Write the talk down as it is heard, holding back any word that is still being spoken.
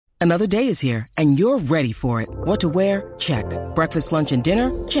Another day is here, and you're ready for it. What to wear? Check. Breakfast, lunch, and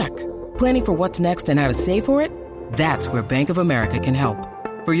dinner? Check. Planning for what's next and how to save for it? That's where Bank of America can help.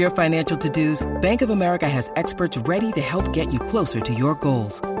 For your financial to-dos, Bank of America has experts ready to help get you closer to your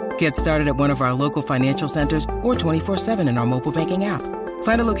goals. Get started at one of our local financial centers or 24/7 in our mobile banking app.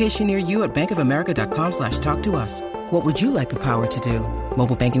 Find a location near you at bankofamerica.com/talktous. What would you like the power to do?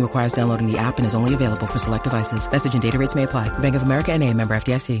 Mobile banking requires downloading the app and is only available for select devices. Message and data rates may apply. Bank of America N.A., member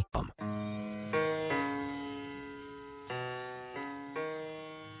FDIC.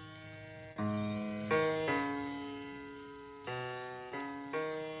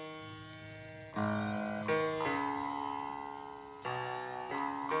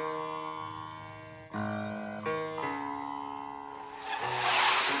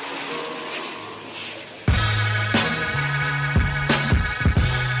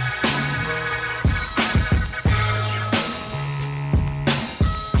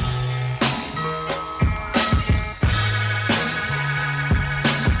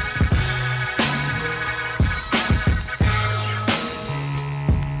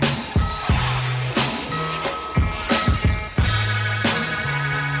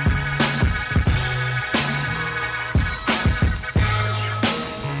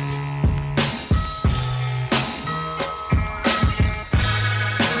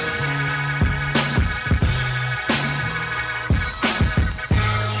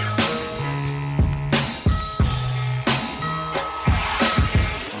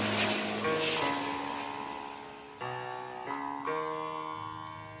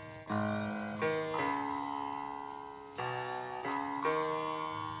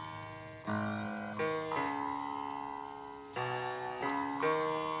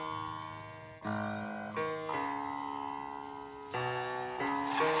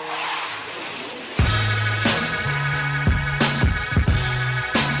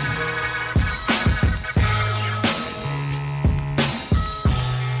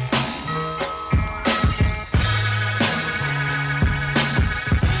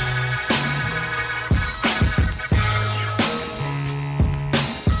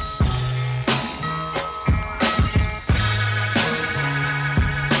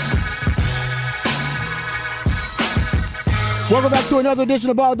 Welcome back to another edition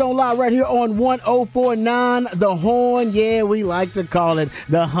of Ball Don't Lie right here on 104.9 The Horn. Yeah, we like to call it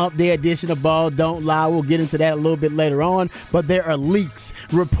the Hump Day edition of Ball Don't Lie. We'll get into that a little bit later on, but there are leaks,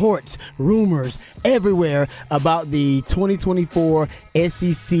 reports, rumors everywhere about the 2024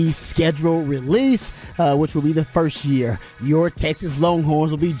 SEC schedule release, which will be the first year your Texas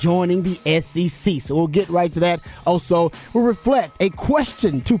Longhorns will be joining the SEC. So we'll get right to that. Also, we'll reflect a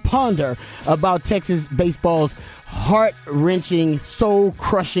question to ponder about Texas baseball's heart-wrenching,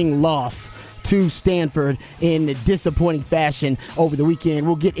 soul-crushing loss to Stanford in disappointing fashion over the weekend.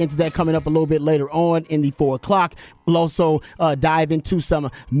 We'll get into that coming up a little bit later on in the 4 o'clock. We'll also dive into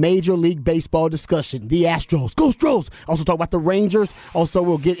some Major League Baseball discussion. The Astros. Go Stros! Also talk about the Rangers. Also,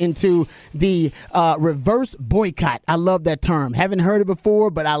 we'll get into the reverse boycott. I love that term. Haven't heard it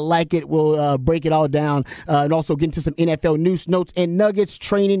before, but I like it. We'll break it all down and also get into some NFL news, notes, and nuggets,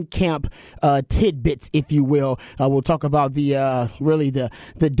 training camp tidbits, if you will. We'll talk about the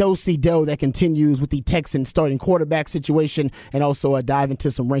do-si-do that continues with the Texans starting quarterback situation, and also dive into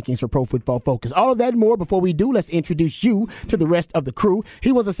some rankings for Pro Football Focus. All of that and more. Before we do, let's introduce you to the rest of the crew.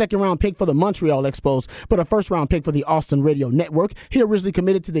 He was a second-round pick for the Montreal Expos, but a first-round pick for the Austin Radio Network. He originally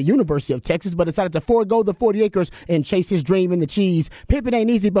committed to the University of Texas, but decided to forego the 40 acres and chase his dream in the cheese. Pimping ain't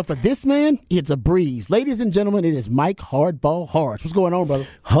easy, but for this man, it's a breeze. Ladies and gentlemen, it is Mike Hardball Hards. What's going on, brother?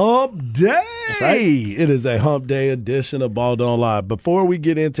 Hump Day! Right. It is a Hump Day edition of Ball Don't Lie. Before we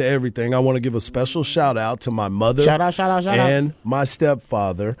get into everything, I want to give a special shout-out to my mother and my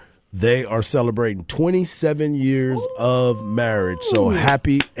stepfather. They are celebrating 27 years of marriage. So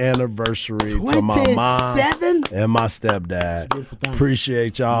happy anniversary to my mom and my stepdad.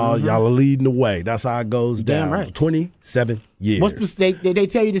 Appreciate y'all. Mm-hmm. Y'all are leading the way. That's how it goes down. Damn right. 27 years. What's the did they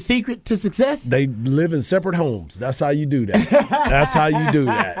tell you the secret to success? They live in separate homes. That's how you do that. That's how you do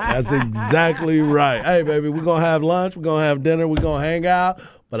that. That's exactly right. Hey, baby, we're going to have lunch. We're going to have dinner. We're going to hang out.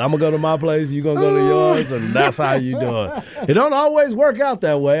 But I'm going to go to my place, you're going to go to yours, and that's how you do it. It don't always work out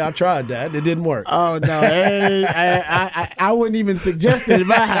that way. I tried that. It didn't work. Oh, no. I wouldn't even suggest it in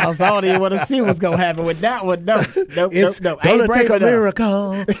my house. I don't even want to see what's going to happen with that one. No. Nope. Gonna take a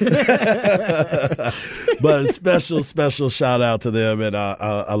miracle. But a special shout out to them, and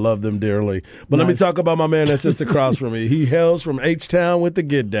I love them dearly. But Let me talk about my man that sits across from me. He hails from H-Town with the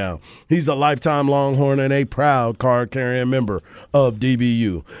Get Down. He's a lifetime Longhorn and a proud card-carrying member of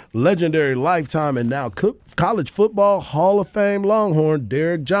DBU. you. Legendary Lifetime and now college football Hall of Fame Longhorn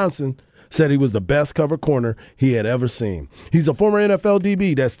Derek Johnson said he was the best cover corner he had ever seen. He's a former NFL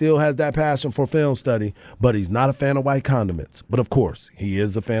DB that still has that passion for film study, but he's not a fan of white condiments. But, of course, he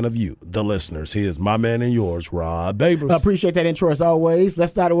is a fan of you, the listeners. He is my man and yours, Rod Babers. I appreciate that intro as always.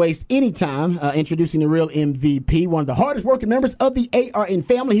 Let's not waste any time introducing the real MVP, one of the hardest working members of the ARN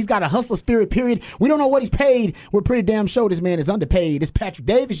family. He's got a hustler spirit, period. We don't know what he's paid. We're pretty damn sure this man is underpaid. It's Patrick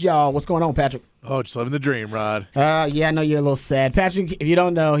Davis, y'all. What's going on, Patrick? Oh, just living the dream, Rod. Yeah, I know you're a little sad. Patrick, if you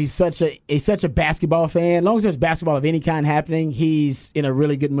don't know, he's such a basketball fan. As long as there's basketball of any kind happening, he's in a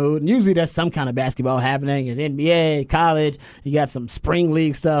really good mood. And usually there's some kind of basketball happening. It's NBA, college, you got some spring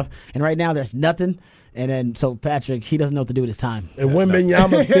league stuff. And right now there's nothing. And then, so Patrick, he doesn't know what to do with his time. And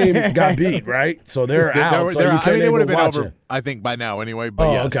Wembanyama's team got beat, right? So they're out. They would have been over, I think, by now anyway.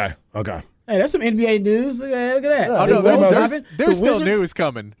 But yes. Okay. Hey, there's some NBA news. Look at that. Oh, no, there's still news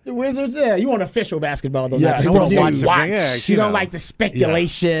coming. The Wizards, you want official basketball, though. Yeah, not you want to watch. Yeah, you don't like the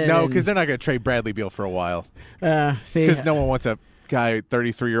speculation. No, because they're not going to trade Bradley Beal for a while. Because no one wants a guy,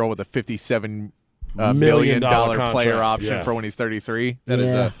 33-year-old with a $57 million player option for when he's 33. That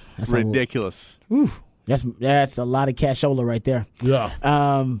is ridiculous. That's a lot of cashola right there. Yeah.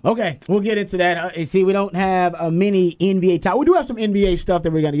 Okay, we'll get into that. See, we don't have many NBA talk. We do have some NBA stuff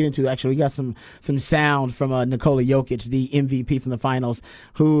that we're going to get into, actually. We got some sound from Nikola Jokic, the MVP from the finals,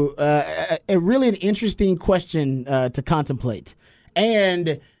 who really an interesting question to contemplate.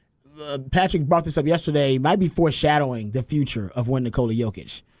 And Patrick brought this up yesterday, might be foreshadowing the future of one Nikola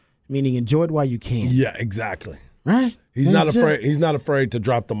Jokic, meaning enjoy it while you can. Yeah, exactly. Right? He's not afraid. He's not afraid to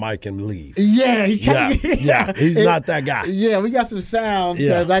drop the mic and leave. Yeah, He's not that guy. Yeah, we got some sound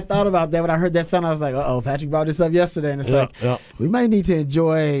because I thought about that when I heard that sound. I was like, "Uh-oh, Patrick brought this up yesterday," and it's we might need to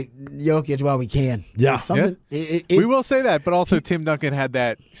enjoy Jokic while we can. Yeah, we will say that, but also Tim Duncan had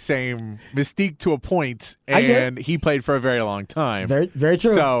that same mystique to a point, and he played for a very long time. Very, very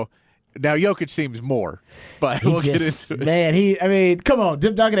true. So. Now Jokic seems more, but we'll get into it. Man, come on.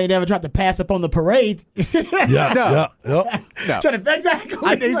 Tim Duncan ain't never tried to pass up on the parade. No.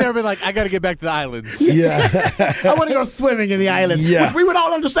 Exactly. He's never been like, I got to get back to the islands. Yeah. I want to go swimming in the islands, which we would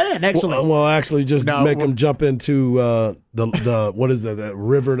all understand, actually. Well, actually, just make him jump into the what is that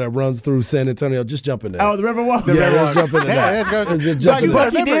river that runs through San Antonio? Just jump in there. Oh, the river walk. Just jump in there.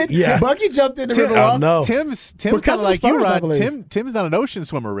 Bucky did. Yeah. Bucky jumped in the river walk. No. Tim's kind of like you, Rod. Tim's not an ocean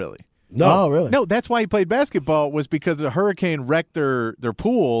swimmer, really. No. Oh, really? No, that's why he played basketball, was because a hurricane wrecked their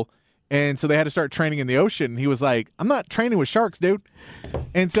pool, and so they had to start training in the ocean. He was like, I'm not training with sharks, dude.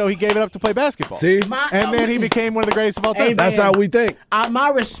 And so he gave it up to play basketball. See? And then he became one of the greatest of all time. Hey, that's how we think.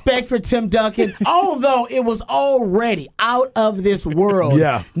 My respect for Tim Duncan, although it was already out of this world,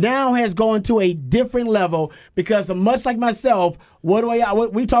 now has gone to a different level because much like myself,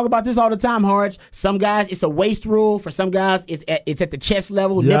 we talk about this all the time, Harge. Some guys, it's a waist rule. For some guys, it's at the chest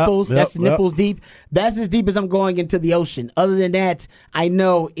level, nipples. That's nipples deep. That's as deep as I'm going into the ocean. Other than that, I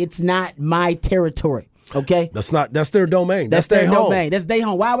know it's not my territory. Okay, that's their domain. That's their domain. That's their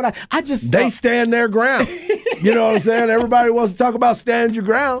home. Why would they stand their ground? You know what I'm saying? Everybody wants to talk about stand your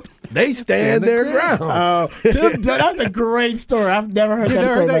ground. They stand their ground. That's a great story. I've never heard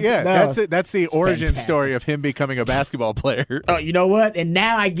that story. Yeah, that's the origin story of him becoming a basketball player. Oh, you know what? And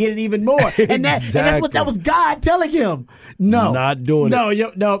now I get it even more. And that's that was God telling him. No, not doing it.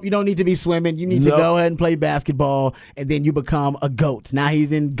 You don't need to be swimming. You need to go ahead and play basketball, and then you become a GOAT. Now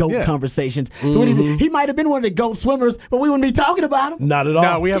he's in GOAT conversations. Mm-hmm. He might have been one of the GOAT swimmers, but we wouldn't be talking about him. Not at all.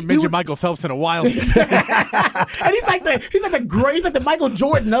 No, we haven't mentioned Michael Phelps in a while. And he's like the Michael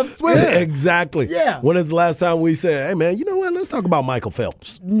Jordan of swimming. Exactly. Yeah. When is the last time we said, "Hey man, you know what? Let's talk about Michael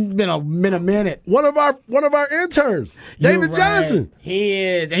Phelps"? Been a minute. One of our interns, David Johnson. He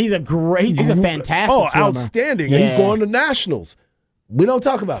is, and he's a fantastic swimmer. Outstanding. Yeah. He's going to nationals. We don't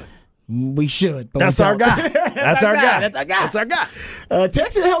talk about it. We should. But That's our guy. That's our guy. That's our guy.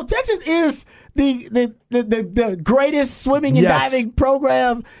 Texas is the greatest swimming and diving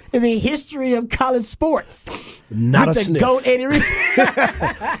program in the history of college sports. Not a sniff. GOAT Eddie Reed.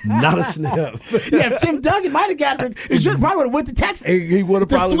 Not a sniff. Yeah, if Tim Duncan might have got it. He probably would have went to Texas. He would have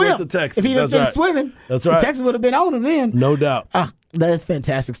probably went to Texas. If he'd have been swimming. That's right. Texas would have been on him then. No doubt. That's a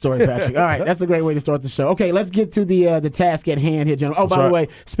fantastic story, Patrick. All right, that's a great way to start the show. Okay, let's get to the task at hand here, gentlemen. By the way,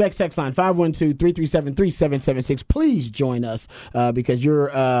 Specs text line 512-337-3776. Please join us because your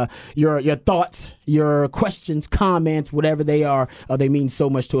thoughts, your questions, comments, whatever they are, they mean so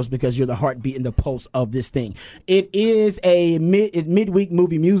much to us because you're the heartbeat and the pulse of this thing. It is a midweek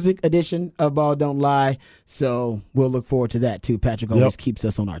movie music edition of Ball Don't Lie, so we'll look forward to that too. Patrick always keeps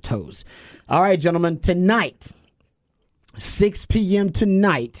us on our toes. All right, gentlemen, tonight 6 p.m.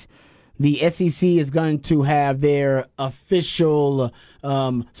 tonight, the SEC is going to have their official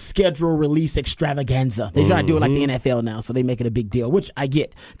schedule release extravaganza. They try to do it like the NFL now, so they make it a big deal, which I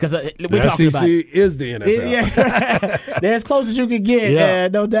get because we're talking SEC about is the NFL. Yeah, they're as close as you can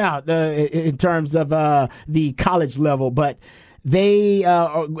get, no doubt, in terms of the college level. But they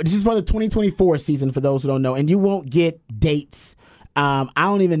this is for the 2024 season, for those who don't know, and you won't get dates. I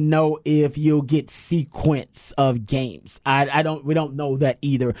don't even know if you'll get sequence of games. We don't know that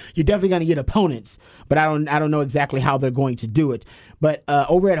either. You're definitely going to get opponents, but I don't know exactly how they're going to do it. But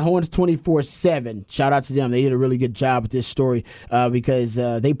over at Horns 24/7, shout out to them. They did a really good job with this story because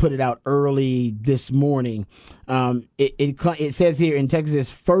they put it out early this morning. It says here, in Texas'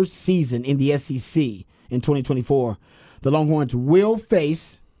 first season in the SEC in 2024, the Longhorns will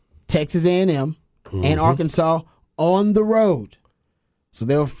face Texas A&M and Arkansas on the road. So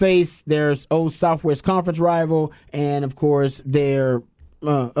they'll face their old Southwest Conference rival and, of course, their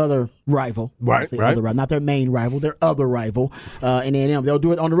other rival. Right. Not their main rival, their other rival in A&M. They'll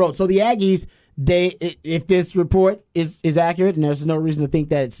do it on the road. So the Aggies, if this report is accurate, and there's no reason to think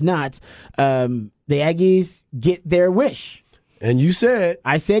that it's not, the Aggies get their wish. And you said,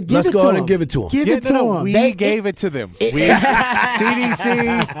 I said, let's go ahead and give it to them. Give it to them. We gave it to them. CDC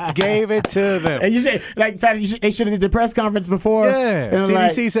gave it to them. And you say, like, they should have did the press conference before. Yeah.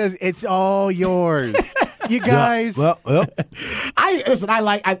 CDC says it's all yours. You guys. Well.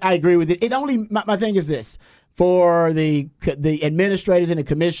 I agree with it. It only, my thing is this. For the administrators and the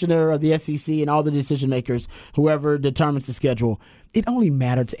commissioner of the SEC and all the decision makers, whoever determines the schedule, it only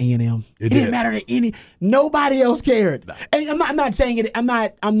mattered to A&M. It didn't matter to nobody else cared. And I'm not saying it. I'm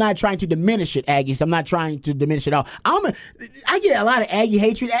not trying to diminish it, Aggies. I'm not trying to diminish it all. I get a lot of Aggie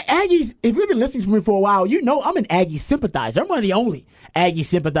hatred. Aggies, if you've been listening to me for a while, you know I'm an Aggie sympathizer. I'm one of the only Aggie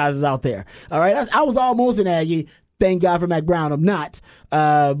sympathizers out there. All right, I was almost an Aggie. Thank God for Mac Brown. I'm not.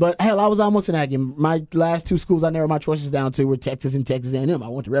 But, hell, I was almost an Aggie. My last two schools I narrowed my choices down to were Texas and Texas A&M. I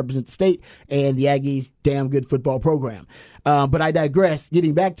want to represent the state and the Aggies' damn good football program. But I digress.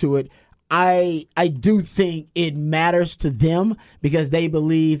 Getting back to it, I do think it matters to them because they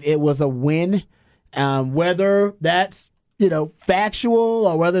believe it was a win. Whether that's, factual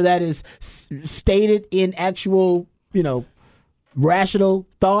or whether that is stated in actual, rational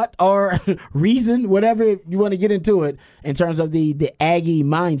thought or reason, whatever you want to get into it in terms of the Aggie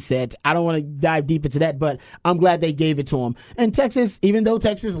mindset. I don't want to dive deep into that, but I'm glad they gave it to them. And Texas, even though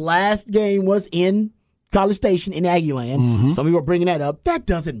Texas' last game was in College Station in Aggie land, some people are bringing that up, that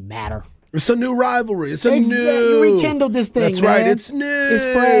doesn't matter. It's a new rivalry. It's You rekindled this thing, That's man. right. It's new. It's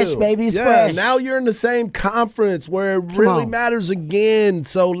fresh, baby. It's fresh. Now you're in the same conference where it really matters again,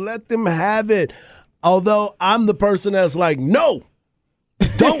 so let them have it. Although I'm the person that's like, no,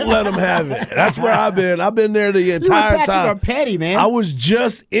 don't let them have it. That's where I've been. I've been there the entire time. You petty, man. I was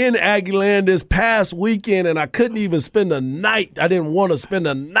just in Aggieland this past weekend, and I couldn't even spend a night. I didn't want to spend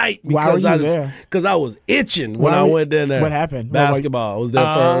a night because I was itching when I went in there. What happened? Basketball. I was there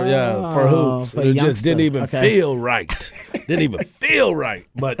for hoops. And it just didn't even feel right. Didn't even feel right.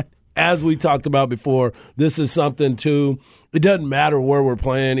 But as we talked about before, this is something too. It doesn't matter where we're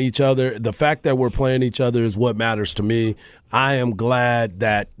playing each other. The fact that we're playing each other is what matters to me. I am glad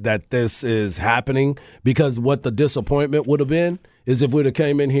that this is happening because what the disappointment would have been is if we'd have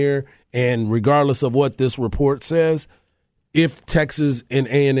came in here and regardless of what this report says, if Texas and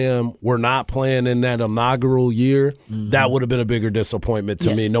A&M were not playing in that inaugural year, that would have been a bigger disappointment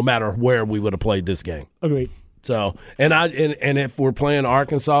to me, no matter where we would have played this game. Agreed. So, and if we're playing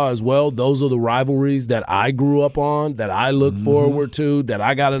Arkansas as well, those are the rivalries that I grew up on, that I look forward to, that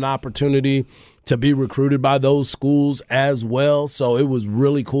I got an opportunity to be recruited by those schools as well. So it was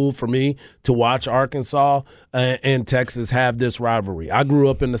really cool for me to watch Arkansas and Texas have this rivalry. I grew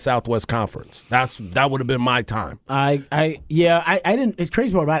up in the Southwest Conference. That would have been my time. I didn't. It's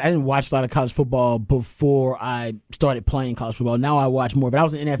crazy about it. I didn't watch a lot of college football before I started playing college football. Now I watch more, but I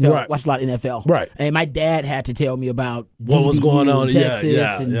was in NFL. Right. Watched a lot of NFL. Right. And my dad had to tell me about what was going on in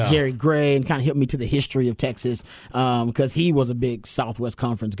Texas and Jerry Gray, and kind of help me to the history of Texas because he was a big Southwest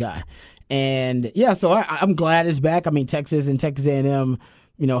Conference guy. And, so I'm glad it's back. I mean, Texas and Texas A&M,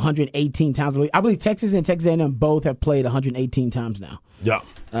 118 times. I believe Texas and Texas A&M both have played 118 times now. Yeah.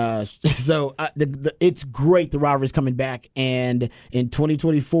 So it's great the rivalry's coming back. And in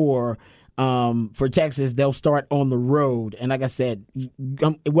 2024, for Texas, they'll start on the road. And like I said,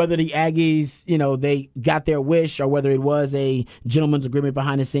 whether the Aggies, they got their wish or whether it was a gentleman's agreement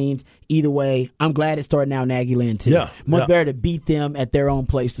behind the scenes, either way, I'm glad it's starting out in Aggie Land too. Yeah, Much better to beat them at their own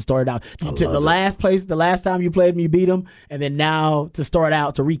place to start out. The last time you played them, you beat them, and then now to start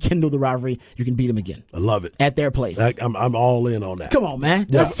out, to rekindle the rivalry, you can beat them again. I love it. At their place. I'm all in on that. Come on, man.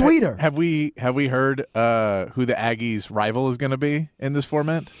 That's sweeter. Have we heard who the Aggies' rival is going to be in this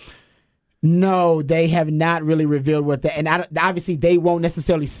format? No, they have not really revealed what that, and obviously they won't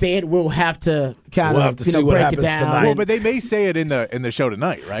necessarily say it. We'll have to kind of see what break happens it down. tonight. Well, but they may say it in the show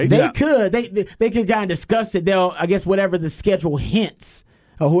tonight, right? They could. They could kind of discuss it. They'll, I guess, whatever the schedule hints,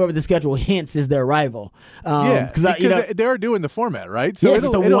 or whoever the schedule hints is their rival. Because they're doing the format, right? So it's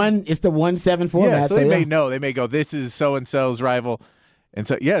the 1-7 format. Yeah, so they may know. They may go, this is so and so's rival, and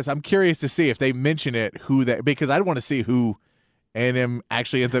so yes, I'm curious to see if they mention it because I want to see who A&M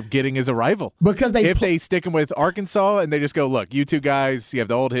actually ends up getting as a rival. Because if they stick him with Arkansas and they just go, look, you two guys, you have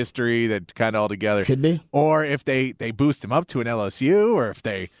the old history that kind of all together. Could be. Or if they boost him up to an LSU, or if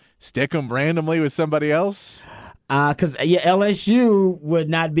they stick him randomly with somebody else. Because LSU would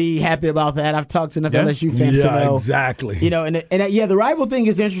not be happy about that. I've talked to enough LSU fans to know. Exactly. The rival thing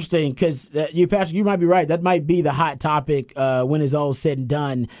is interesting because Patrick, you might be right. That might be the hot topic when it's all said and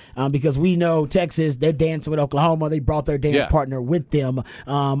done. Because we know Texas, they're dancing with Oklahoma. They brought their dance partner with them.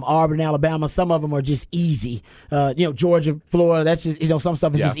 Auburn, Alabama, some of them are just easy. Georgia, Florida, that's just some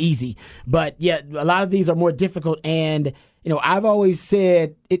stuff is just easy. But a lot of these are more difficult. And I've always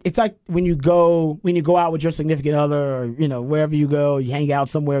said it's like when you go out with your significant other, or wherever you go, you hang out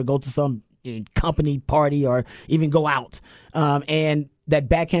somewhere, go to some company party, or even go out, and that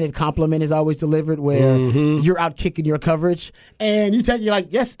backhanded compliment is always delivered where you're out kicking your coverage, and you're like,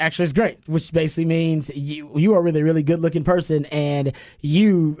 yes, actually it's great, which basically means you are really a really good looking person, and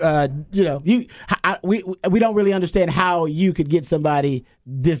we don't really understand how you could get somebody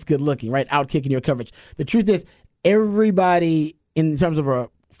this good looking, right? Out kicking your coverage. The truth is, everybody in terms of a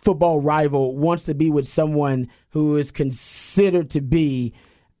football rival wants to be with someone who is considered to be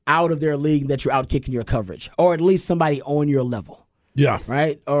out of their league, that you're out kicking your coverage, or at least somebody on your level. Yeah.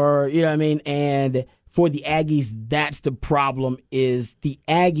 Right? Or, and for the Aggies, that's the problem, is the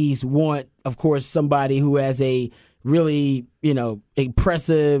Aggies want, of course, somebody who has a really,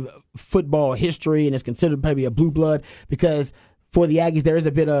 impressive football history and is considered maybe a blue blood, because for the Aggies, there is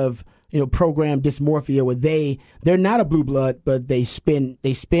a bit of program dysmorphia where they're not a blue blood, but they spin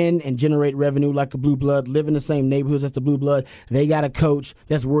and generate revenue like a blue blood, live in the same neighborhoods as the blue blood. They got a coach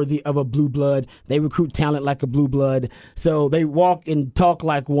that's worthy of a blue blood. They recruit talent like a blue blood. So they walk and talk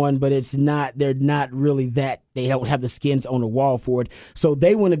like one, but they're not really that. They don't have the skins on the wall for it. So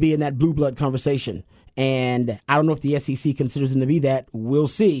they want to be in that blue blood conversation. And I don't know if the SEC considers them to be that. We'll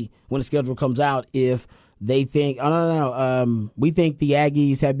see when the schedule comes out if they think, we think the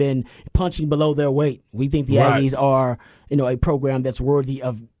Aggies have been punching below their weight. We think the Aggies are, a program that's worthy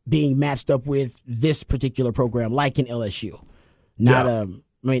of being matched up with this particular program, like in LSU.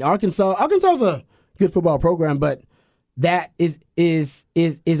 Arkansas is a good football program, but that is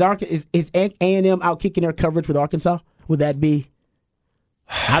A&M out kicking their coverage with Arkansas? Would that be?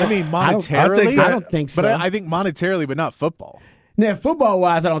 Monetarily, I don't think so. But I think monetarily, but not football. Now,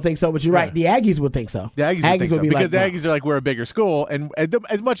 football-wise, I don't think so, but you're right. The Aggies would think so. The Aggies would think so, because the Aggies are like, we're a bigger school, and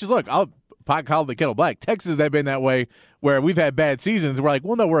as much as, look, I'll call the kettle black. Texas, they've been that way, where we've had bad seasons. We're like,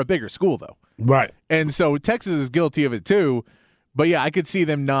 well, no, we're a bigger school, though. Right. And so Texas is guilty of it, too. But, I could see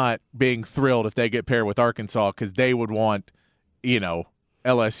them not being thrilled if they get paired with Arkansas, because they would want,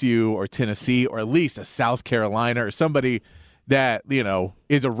 LSU or Tennessee, or at least a South Carolina, or somebody that,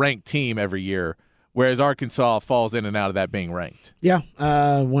 is a ranked team every year. Whereas Arkansas falls in and out of that being ranked. Yeah.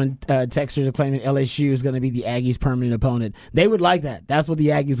 When Texans are claiming LSU is going to be the Aggies' permanent opponent, they would like that. That's what the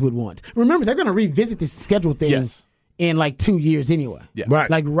Aggies would want. Remember, they're going to revisit this schedule thing in like 2 years anyway. Yeah. Right.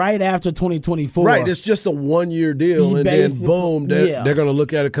 Like right after 2024. Right. It's just a 1 year deal, and then boom, they're going to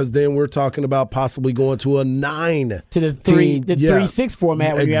look at it, because then we're talking about possibly going to a 9 to the 3-6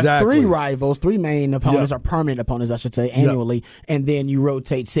 format where you have 3 rivals, 3 main opponents, or permanent opponents, I should say, annually, and then you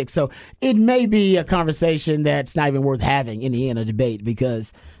rotate 6. So it may be a conversation that's not even worth having in the end of the debate,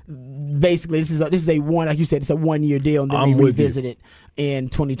 because basically this is a one, like you said, it's a 1 year deal, and then they revisit it in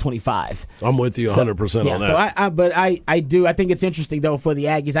 2025. I'm with you 100% on that. So I think it's interesting though for the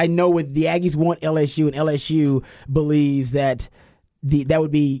Aggies. I know with the Aggies want LSU, and LSU believes that that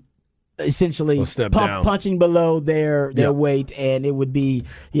would be essentially punching below their weight, and it would be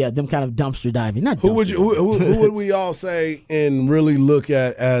them kind of dumpster diving. Not who would we all say and really look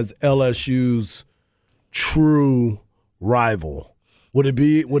at as LSU's true rival? Would it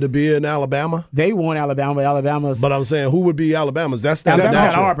be in Alabama? They want Alabama, but Alabama's. But I'm saying, who would be Alabama's? That's that Alabama's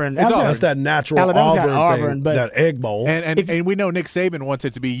natural. Auburn. That's that natural Auburn thing, but that Egg Bowl. And we know Nick Saban wants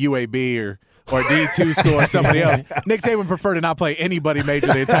it to be UAB or D2 school or somebody else. Nick Saban prefer to not play anybody major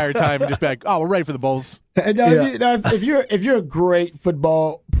the entire time and just be like, oh, we're ready for the bowls. If you're a great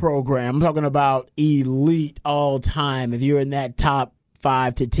football program, I'm talking about elite all time. If you're in that top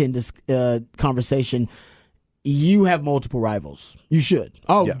 5 to 10 conversation, you have multiple rivals. You should.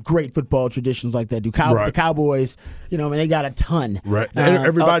 Great football traditions like that do. The Cowboys, they got a ton. Right.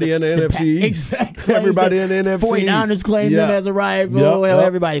 Everybody in the NFC East. Exactly. Everybody in the NFC East. 49ers claim them as a rival.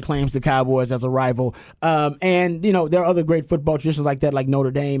 Everybody claims the Cowboys as a rival. And, there are other great football traditions like that, like Notre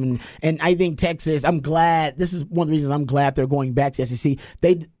Dame. And I think Texas, this is one of the reasons I'm glad they're going back to SEC.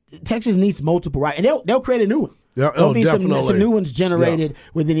 Texas needs multiple rivals. And they'll create a new one. There'll be some new ones generated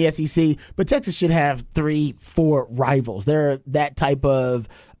within the SEC, but Texas should have 3-4 rivals. They're that type of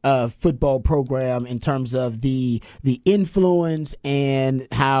football program in terms of the influence and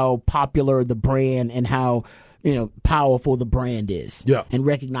how popular the brand and how powerful the brand is and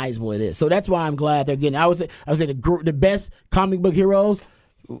recognizable it is. So that's why I'm glad they're getting. I would say the best comic book heroes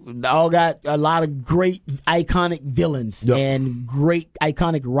all got a lot of great iconic villains and great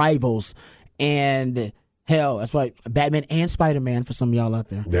iconic rivals and. Hell, that's why Batman and Spider-Man for some of y'all out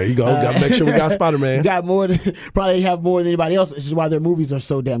there. There you go. Got to make sure we got Spider-Man. Probably have more than anybody else. This is why their movies are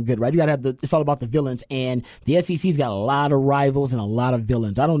so damn good, right? You got to have it's all about the villains, and the SEC's got a lot of rivals and a lot of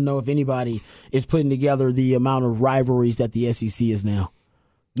villains. I don't know if anybody is putting together the amount of rivalries that the SEC is now.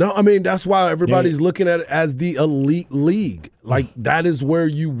 No, I mean, that's why everybody's looking at it as the elite league. Like, that is where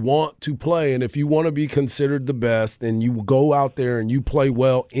you want to play. And if you want to be considered the best and you go out there and you play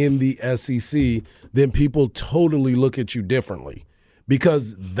well in the SEC, then people totally look at you differently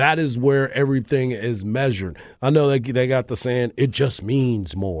because that is where everything is measured. I know they got the saying, it just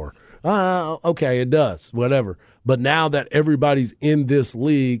means more. Okay, it does, whatever. But now that everybody's in this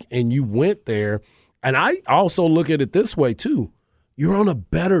league and you went there, and I also look at it this way too. You're on a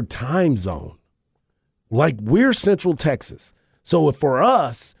better time zone. Like, we're Central Texas. So if for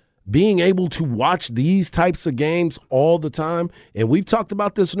us, being able to watch these types of games all the time, and we've talked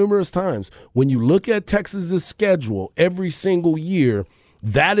about this numerous times, when you look at Texas's schedule every single year,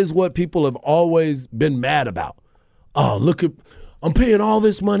 that is what people have always been mad about. Oh, look at, I'm paying all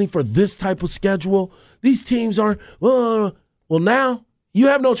this money for this type of schedule. These teams aren't, well, now you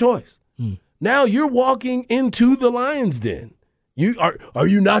have no choice. Now you're walking into the Lions' Den. Are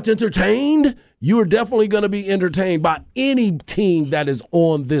you not entertained? You are definitely going to be entertained by any team that is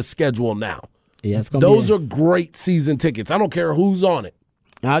on this schedule now. Yeah, those are great season tickets. I don't care who's on it.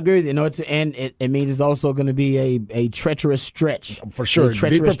 I agree with you. It means it's also going to be a treacherous stretch. For sure. A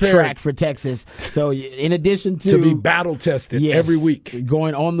treacherous track for Texas. So in addition to be battle tested every week.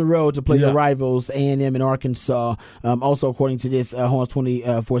 Going on the road to play your rivals, A&M and Arkansas. Also, according to this Horns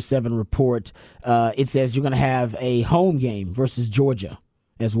 24/7 report, it says you're going to have a home game versus Georgia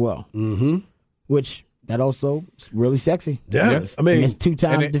as well. Mm-hmm. Which... that also is really sexy. Yeah. Yes. I mean, it's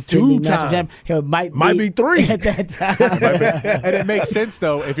two-time defending national champ. It might be 3 at that time. And it makes sense,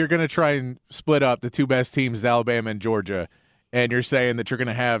 though, if you're going to try and split up the two best teams, Alabama and Georgia, and you're saying that you're going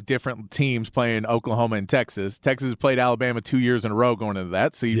to have different teams playing Oklahoma and Texas. Texas has played Alabama 2 years in a row going into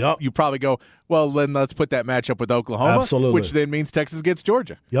that. So you probably go, well, then let's put that matchup with Oklahoma. Absolutely. Which then means Texas gets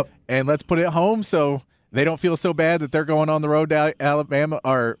Georgia. Yep. And let's put it home so they don't feel so bad that they're going on the road to Alabama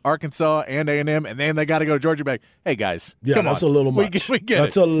or Arkansas and A&M, and then they got to go to Georgia back. Hey, guys, come that's on. a little much. We get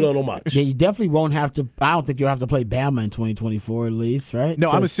that's it. a little much. Yeah, you definitely won't have to. I don't think you'll have to play Bama in 2024 at least, right?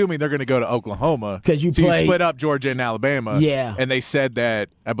 No, I'm assuming they're going to go to Oklahoma. Because you split up Georgia and Alabama. Yeah. And they said that,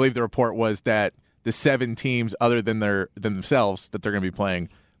 I believe the report was that the 7 teams other than themselves that they're going to be playing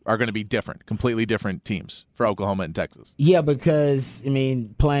are going to be completely different teams for Oklahoma and Texas. Yeah, because,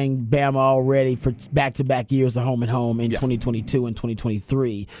 playing Bama already for back-to-back years of home and home in 2022 and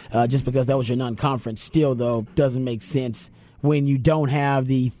 2023, just because that was your non-conference still, though, doesn't make sense when you don't have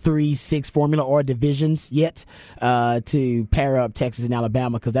the 3-6 formula or divisions yet to pair up Texas and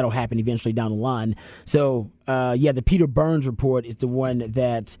Alabama, because that'll happen eventually down the line. So, the Peter Burns report is the one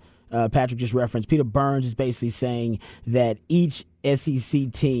that Patrick just referenced. Peter Burns is basically saying that each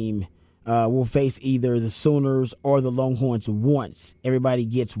SEC team will face either the Sooners or the Longhorns once. Everybody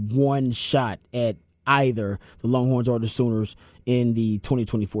gets one shot at either the Longhorns or the Sooners in the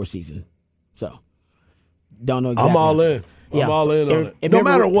 2024 season. So, don't know exactly. I'm all in. Yeah. I'm all in on it. No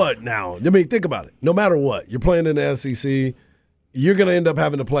matter what now. Think about it. No matter what. You're playing in the SEC, you're going to end up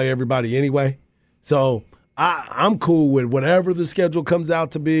having to play everybody anyway. So I'm cool with whatever the schedule comes out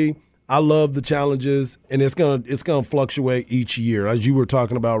to be. I love the challenges, and it's gonna fluctuate each year. As you were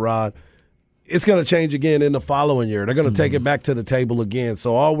talking about, Rod, it's going to change again in the following year. They're going to take it back to the table again.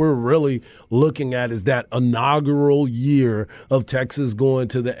 So all we're really looking at is that inaugural year of Texas going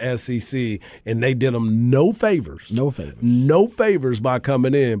to the SEC, and they did them no favors. No favors by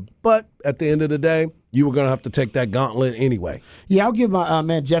coming in. But at the end of the day, you were going to have to take that gauntlet anyway. Yeah, I'll give my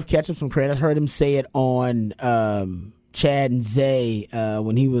man Jeff Ketchum some credit. I heard him say it on Chad and Zay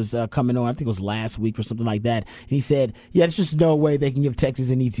when he was coming on. I think it was last week or something like that. And he said, yeah, there's just no way they can give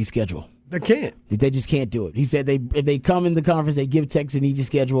Texas an easy schedule. They can't. They just can't do it. He said if they come in the conference, they give Texas an easy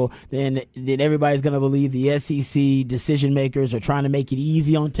schedule, then everybody's going to believe the SEC decision makers are trying to make it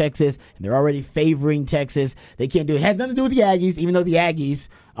easy on Texas, and they're already favoring Texas. They can't do it. It has nothing to do with the Aggies, even though the Aggies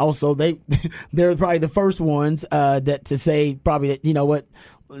also they're probably the first ones that to say probably that, you know what,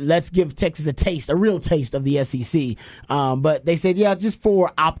 let's give Texas a real taste of the SEC. But they said, yeah, just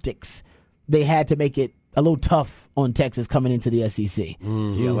for optics, they had to make it a little tough on Texas coming into the SEC.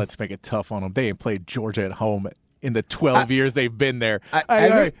 Mm-hmm. Yeah, let's make it tough on them. They ain't played Georgia at home in the 12 years they've been there.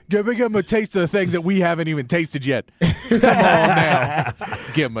 Give them a taste of the things that we haven't even tasted yet. Come on now.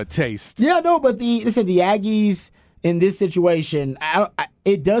 Give them a taste. Yeah, no, but the Aggies in this situation,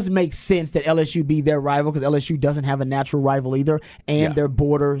 it does make sense that LSU be their rival because LSU doesn't have a natural rival either, and their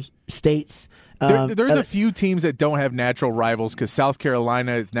border states. There's a few teams that don't have natural rivals because South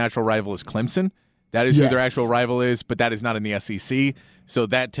Carolina's natural rival is Clemson. That is who their actual rival is, but that is not in the SEC, so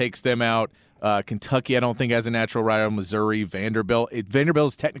that takes them out. Kentucky, I don't think, has a natural rival. Missouri, Vanderbilt.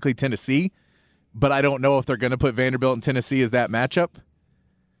 Vanderbilt is technically Tennessee, but I don't know if they're going to put Vanderbilt and Tennessee as that matchup.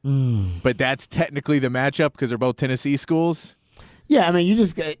 But that's technically the matchup because they're both Tennessee schools. Yeah, I mean,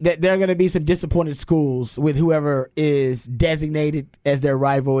 there are going to be some disappointed schools with whoever is designated as their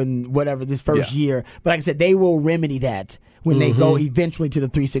rival in whatever this first year. But like I said, they will remedy that when they go eventually to the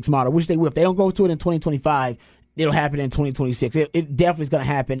 3-6 model, which they will. If they don't go to it in 2025, it'll happen in 2026. It definitely is going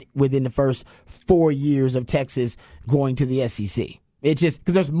to happen within the first 4 years of Texas going to the SEC. It's just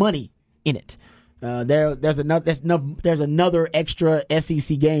because there's money in it. There's another extra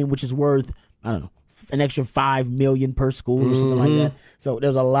SEC game which is worth, I don't know, an extra $5 million per school or something like that. So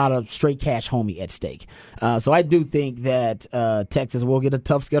there's a lot of straight cash homie at stake. So I do think that Texas will get a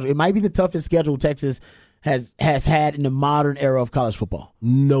tough schedule. It might be the toughest schedule Texas has had in the modern era of college football.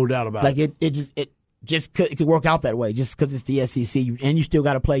 No doubt about it. It could work out that way just because it's the SEC, and you still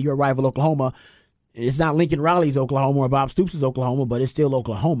got to play your rival Oklahoma. It's not Lincoln Riley's Oklahoma or Bob Stoops' Oklahoma, but it's still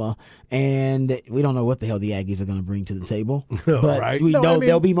Oklahoma. And we don't know what the hell the Aggies are going to bring to the table. But we know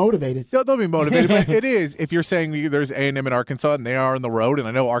they'll be motivated. They'll be motivated. But it is, if you're saying there's A&M and Arkansas, and they are on the road, and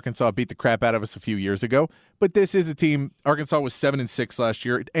I know Arkansas beat the crap out of us a few years ago, but this is a team, Arkansas was 7-6 last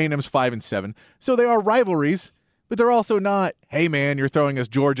year, A&M's 5-7. So they are rivalries, but they're also not, hey, man, you're throwing us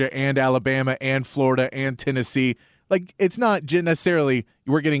Georgia and Alabama and Florida and Tennessee. Like, it's not necessarily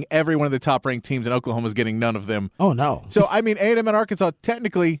we're getting every one of the top-ranked teams, and Oklahoma's getting none of them. Oh, no. So, I mean, A&M and Arkansas,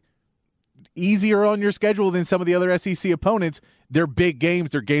 technically easier on your schedule than some of the other SEC opponents. They're big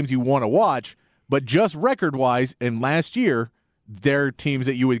games. They're games you want to watch. But just record-wise, and last year, they're teams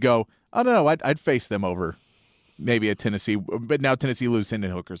that you would go, I don't know, I'd face them over maybe at Tennessee. But now Tennessee loses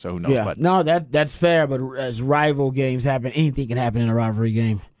Hendon Hooker, so who knows? Yeah, no, that's fair. But as rival games happen, anything can happen in a rivalry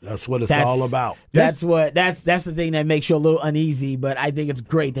game. That's what it's all about. That's the thing that makes you a little uneasy. But I think it's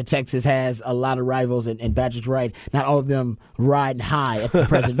great that Texas has a lot of rivals, and Patrick's right. Not all of them riding high at the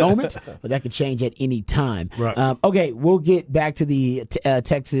present moment, but that could change at any time. Right. Okay, we'll get back to the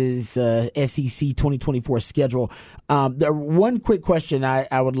Texas SEC 2024 schedule. One quick question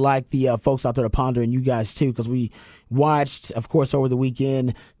I would like the folks out there to ponder, and you guys too, because we watched, of course, over the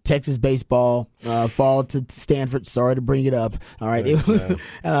weekend, Texas baseball fall to Stanford. Sorry to bring it up. All right,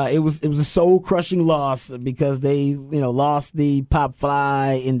 it was a soul crushing loss because they lost the pop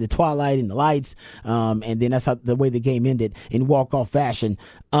fly in the twilight in the lights, and then that's how the way the game ended in walk off fashion.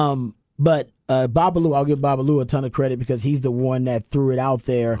 But Babalu, I'll give Babalu a ton of credit because he's the one that threw it out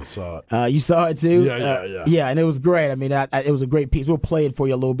there. I saw it. You saw it too? Yeah. Yeah, and it was great. I mean, it was a great piece. We'll play it for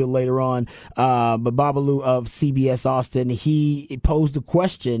you a little bit later on. But Babalu of CBS Austin, he posed the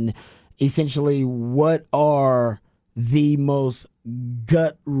question, essentially, what are the most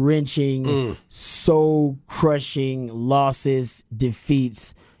gut-wrenching, soul-crushing losses,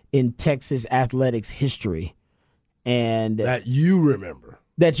 defeats in Texas athletics history? And that you remember.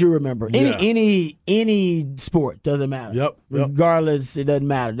 That you remember. Yeah. Any sport, doesn't matter. Yep. Regardless, it doesn't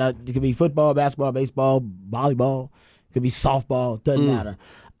matter. It could be football, basketball, baseball, volleyball. It could be softball. Doesn't matter.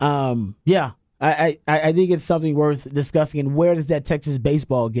 Yeah, I think it's something worth discussing. And where does that Texas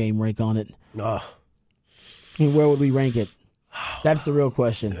baseball game rank on it? And where would we rank it? That's the real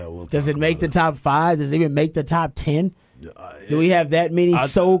question. Yeah, does it make the top 5? Does it even make the top 10? Do we have that many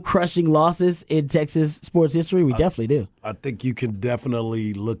soul-crushing losses in Texas sports history? We definitely do. I think you can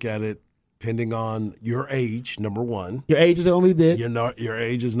definitely look at it depending on your age, number one. Your age is going to be big. Your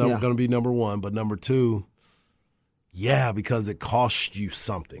age is going to be number one. But number two, because it costs you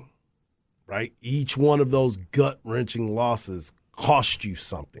something, right? Each one of those gut-wrenching losses cost you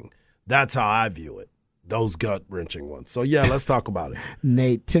something. That's how I view it. Those gut-wrenching ones. So, let's talk about it.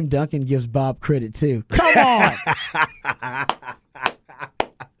 Nate, Tim Duncan gives Bob credit, too. Come on!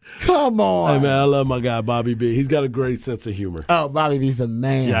 Come on. Hey, man, I love my guy, Bobby B. He's got a great sense of humor. Oh, Bobby B's a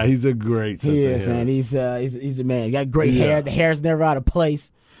man. Yeah, he's a great sense of humor. Man. He's a man. He got great hair. The hair's never out of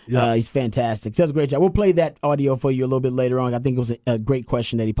place. Yeah. He's fantastic. Does a great job. We'll play that audio for you a little bit later on. I think it was a great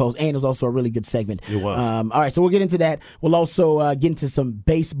question that he posed, and it was also a really good segment. It was. All right, so we'll get into that. We'll also get into some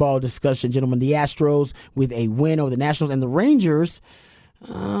baseball discussion. Gentlemen, the Astros with a win over the Nationals, and the Rangers,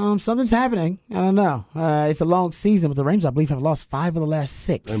 something's happening. I don't know. It's a long season, but the Rangers, I believe, have lost 5 of the last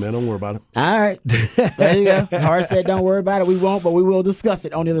 6. Hey, man, don't worry about it. All right. There you go. Hart said don't worry about it. We won't, but we will discuss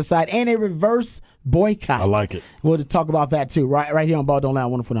it on the other side. And a reverse boycott. I like it. We'll just talk about that, too, right here on Ball Don't Lie,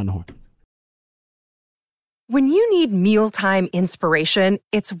 104.9 The Horn. When you need mealtime inspiration,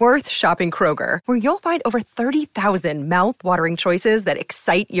 it's worth shopping Kroger, where you'll find over 30,000 mouth-watering choices that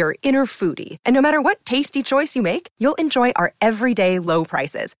excite your inner foodie. And no matter what tasty choice you make, you'll enjoy our everyday low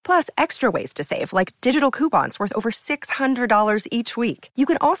prices, plus extra ways to save, like digital coupons worth over $600 each week. You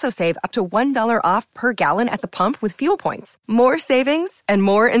can also save up to $1 off per gallon at the pump with fuel points. More savings and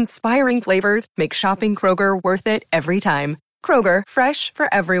more inspiring flavors make shopping Kroger worth it every time. Kroger, fresh for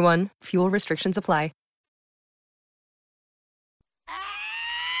everyone. Fuel restrictions apply.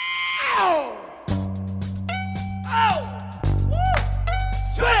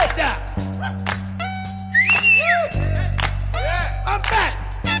 I'm back.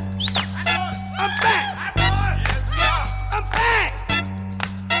 I'm back. I'm back.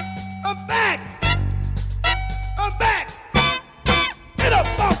 I'm back. I'm back. Get up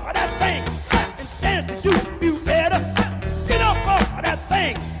off of that thing and dance to you better. Get up off of that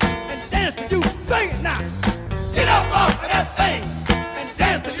thing and dance to you. Sing it now. Get up off of that thing and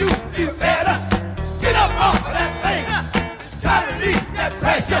dance to you better. Get up off of that thing. Try to release that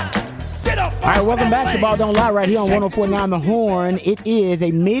pressure. All right, welcome back to Ball Don't Lie right here on 104.9 The Horn. It is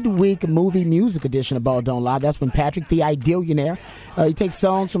a midweek movie music edition of Ball Don't Lie. That's when Patrick, the Idealionaire, he takes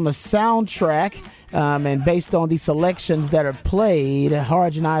songs from the soundtrack, and based on the selections that are played,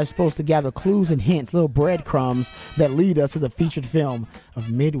 Harj and I are supposed to gather clues and hints, little breadcrumbs that lead us to the featured film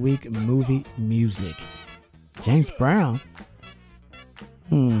of midweek movie music. James Brown.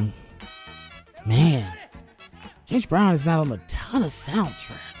 Man. James Brown is not on a ton of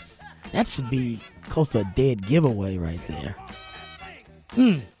soundtracks. That should be close to a dead giveaway right there.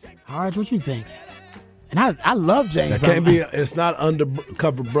 Harj, what you think? And I love James That Brown. can't be. It's not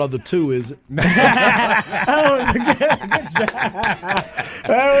Undercover Brother 2, is it? Oh, it's a good job.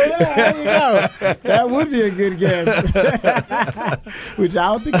 There we go. That would be a good guess. Which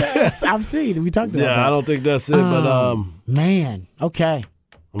I don't think I've seen. We talked about that. Yeah, I don't think that's it. But man, okay.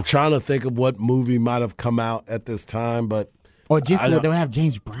 I'm trying to think of what movie might have come out at this time, but. Or just they don't have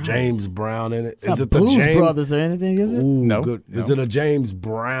James Brown. James Brown in it. It's not Blues Brothers or anything, is it? Ooh, no. Good. Is it a James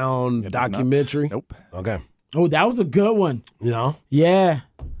Brown documentary? Nope. Okay. Oh, that was a good one. You know? Yeah,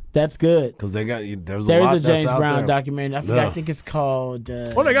 that's good. Because there's There's a lot a James that's out Brown there. documentary. I forgot. I think it's called.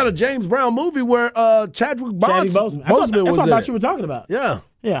 Well, they got a James Brown movie where Chadwick Boseman That's was what I in thought it. you were talking about. Yeah.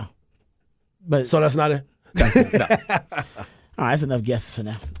 Yeah. But So that's not it? all right, that's enough guesses for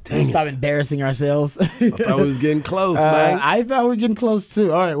now. Stop embarrassing ourselves. I thought we was getting close, man. I thought we were getting close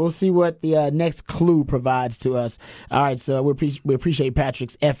too. All right, we'll see what the next clue provides to us. All right, so we appreciate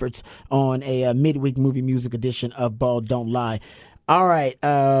Patrick's efforts on a midweek movie music edition of Ball Don't Lie. All right,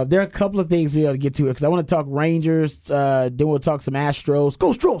 there are a couple of things we got to get to here because I want to talk Rangers, then we'll talk some Astros.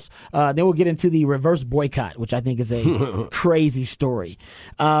 Go Stros! Then we'll get into the reverse boycott, which I think is a crazy story.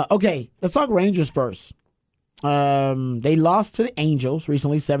 Okay, let's talk Rangers first. They lost to the Angels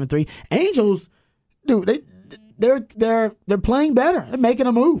recently, 7-3. Angels, dude, they're playing better. They're making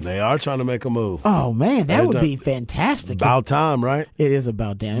a move. They are trying to make a move. Oh man, that would be fantastic. About time, right? It is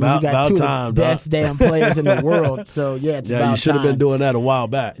about damn. About you got two time, of the best damn players in the world. So yeah, it's about you should have time. been doing that a while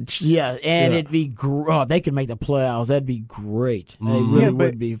back. Yeah, and it'd be they could make the playoffs. That'd be great. They really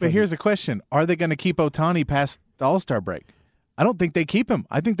would be. But here's a question: are they going to keep Ohtani past the All-Star break? I don't think they keep him.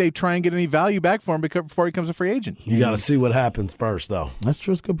 I think they try and get any value back for him before he becomes a free agent. You got to see what happens first, though. That's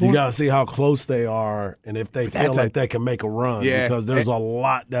true. That's a good point. You got to see how close they are and if they feel like they can make a run because there's a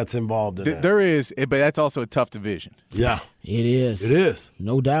lot that's involved in that. There is, but that's also a tough division. Yeah. It is. It is.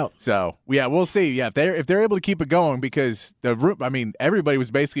 No doubt. So, yeah, we'll see. Yeah, if they're able to keep it going, because everybody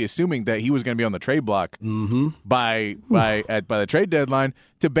was basically assuming that he was going to be on the trade block by the trade deadline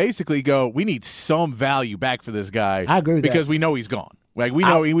to basically go, we need some value back for this guy. I agree with because that. we know he's gone. Like we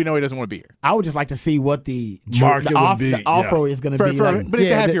know he doesn't want to be here. I would just like to see what the market would be. The offer is going to be. But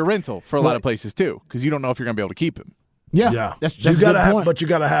it's a half-year rental for a lot of places too, because you don't know if you're going to be able to keep him. Yeah. That's you a good point. But you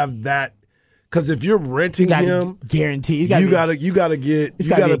got to have that. Because if you're renting him, guarantee you gotta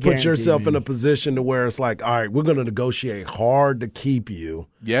put yourself in a position to where it's like, all right, we're gonna negotiate hard to keep you.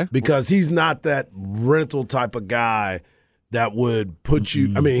 Yeah. Because he's not that rental type of guy that would put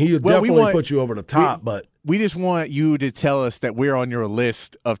you. I mean, he would definitely put you over the top, but we just want you to tell us that we're on your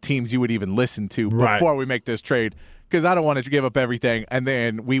list of teams you would even listen to before we make this trade. Because I don't want to give up everything, and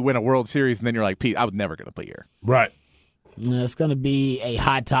then we win a World Series, and then you're like, Pete, I was never going to play here. Right. It's going to be a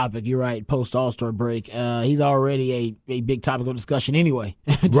hot topic. You're right. Post All-Star break, he's already a big topic of discussion anyway,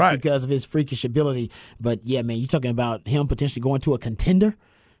 right? Because of his freakish ability. But yeah, man, you're talking about him potentially going to a contender.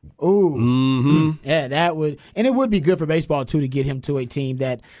 Ooh, yeah, that would, and it would be good for baseball too to get him to a team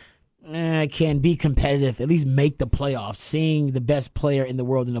that can be competitive, at least make the playoffs. Seeing the best player in the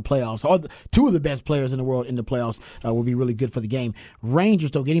world in the playoffs, or two of the best players in the world in the playoffs, will be really good for the game. Rangers,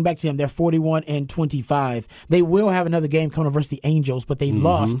 though, getting back to them, they're 41-25. They will have another game coming versus the Angels, but they've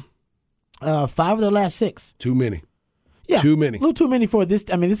lost 5 of their last 6. Too many. Yeah, too many. A little too many for this.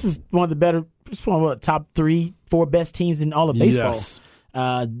 I mean, this was one of the better, it's one of the top 3-4 best teams in all of baseball.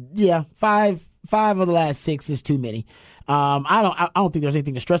 Yes. 5 of the last 6 is too many. I don't think there's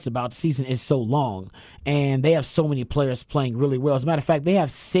anything to stress about. The season is so long, and they have so many players playing really well. As a matter of fact, they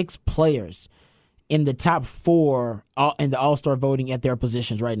have 6 players in the top 4 in the All-Star voting at their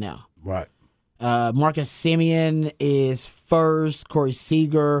positions right now. Right. Marcus Semien is first. Corey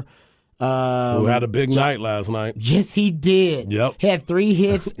Seager, who had a big night last night. Yes, he did. Yep. He had 3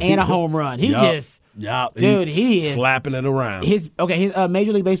 hits and a home run. He is slapping it around. His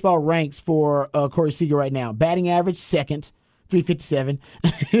Major League Baseball ranks for Corey Seager right now. Batting average, second, 357.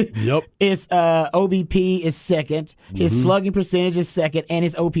 Yep. His OBP is second. His slugging percentage is second, and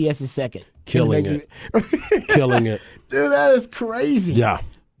his OPS is second. Killing it. Killing it. Dude, that is crazy. Yeah.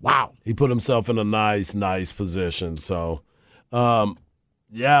 Wow. He put himself in a nice position. So,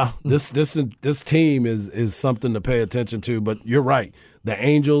 this team is something to pay attention to. But you're right. The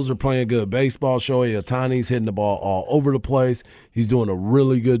Angels are playing good baseball. Shohei Ohtani's hitting the ball all over the place. He's doing a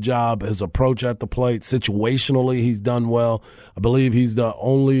really good job. His approach at the plate, situationally, he's done well. I believe he's the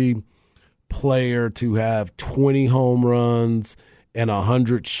only player to have 20 home runs and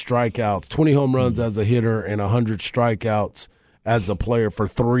 100 strikeouts. 20 home runs as a hitter and 100 strikeouts as a player for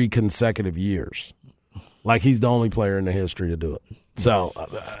 3 consecutive years. Like, he's the only player in the history to do it. So,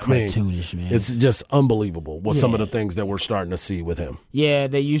 it's cartoonish, man. It's just unbelievable with some of the things that we're starting to see with him. Yeah,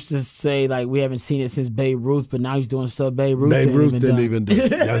 they used to say, like, we haven't seen it since Babe Ruth, but now he's doing stuff Babe Ruth didn't even do.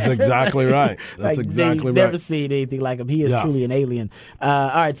 That's exactly right. That's exactly right. Never seen anything like him. He is truly an alien. All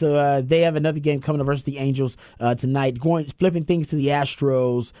right, so they have another game coming up versus the Angels tonight, flipping things to the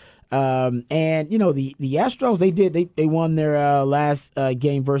Astros. And, you know, the Astros, they won their last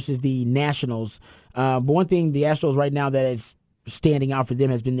game versus the Nationals. But one thing the Astros right now that is standing out for them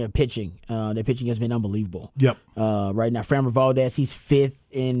has been their pitching. Their pitching has been unbelievable. Yep. Right now, Framber Valdez, he's 5th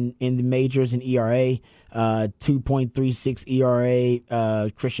in the majors in ERA, 2.36 ERA.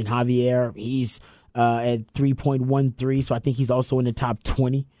 Christian Javier, he's at 3.13, so I think he's also in the top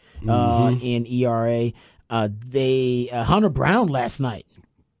 20 in ERA. Hunter Brown last night.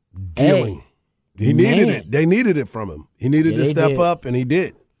 Dealing. He needed it. They needed it from him. He needed to step up, and he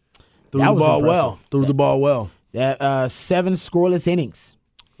did. Threw the ball well. 7 scoreless innings.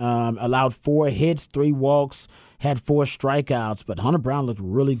 Allowed 4 hits, 3 walks, had 4 strikeouts. But Hunter Brown looked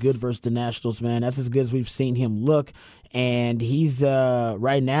really good versus the Nationals, man. That's as good as we've seen him look. And he's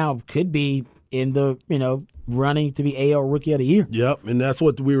right now could be in the, running to be AL Rookie of the Year. Yep, and that's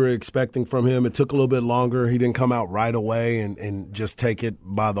what we were expecting from him. It took a little bit longer. He didn't come out right away and just take it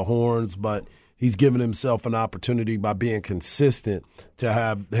by the horns, but he's given himself an opportunity by being consistent to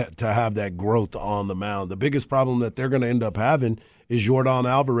have that growth on the mound. The biggest problem that they're going to end up having is Yordan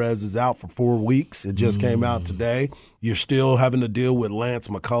Alvarez is out for 4 weeks. It just came out today. You're still having to deal with Lance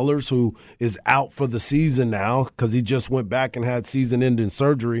McCullers, who is out for the season now because he just went back and had season-ending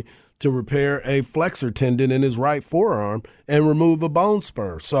surgery to repair a flexor tendon in his right forearm and remove a bone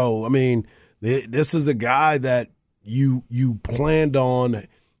spur. So, I mean, this is a guy that you planned on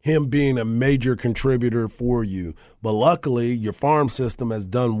him being a major contributor for you. But luckily, your farm system has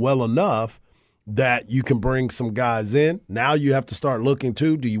done well enough that you can bring some guys in. Now you have to start looking,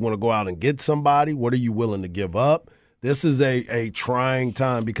 too. Do you want to go out and get somebody? What are you willing to give up? this is a trying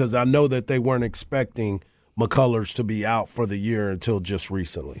time because I know that they weren't expecting McCullers to be out for the year until just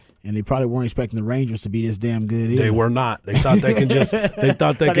recently. And they probably weren't expecting the Rangers to be this damn good either. They were not. They thought they could just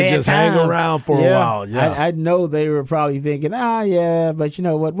hang around for a while. Yeah. I know they were probably thinking, but you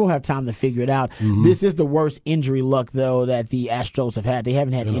know what? We'll have time to figure it out. Mm-hmm. This is the worst injury luck, though, that the Astros have had. They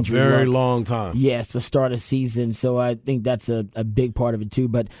haven't had injury luck. In a very long time. Yes, to start a season. So I think that's a big part of it, too.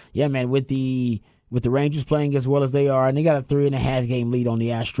 But, yeah, man, with the Rangers playing as well as they are, and they got a 3.5 game lead on the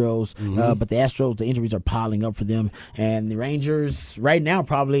Astros. Mm-hmm. But the Astros, the injuries are piling up for them, and the Rangers right now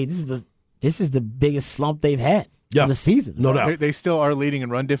probably this is the biggest slump they've had of the season. No doubt. They still are leading in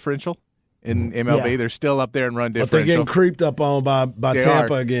run differential in MLB. Yeah. They're still up there in run differential. But they're getting creeped up on by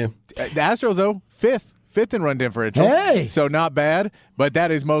Tampa again. The Astros though fifth in run differential. Hey, so not bad. But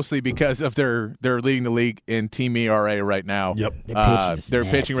that is mostly because of they're leading the league in team ERA right now. Yep, they're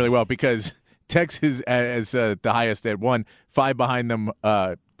pitching really well because Texas is the highest at 1, 5 behind them.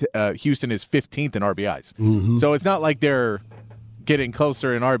 Houston is 15th in RBIs. Mm-hmm. So it's not like they're getting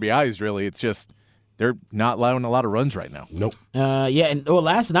closer in RBIs, really. It's just they're not allowing a lot of runs right now. Nope. And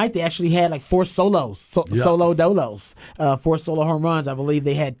last night they actually had like 4 solos, solo dolos, 4 solo home runs. I believe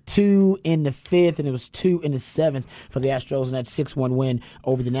they had 2 in the 5th, and it was 2 in the 7th for the Astros in that 6-1 win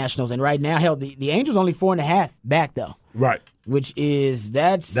over the Nationals. And right now, hell, the Angels only 4.5 back, though. Right. Which is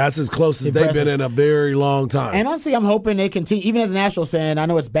that's as close as impressive. They've been in a very long time. And honestly, I'm hoping they continue. Even as an Astros fan, I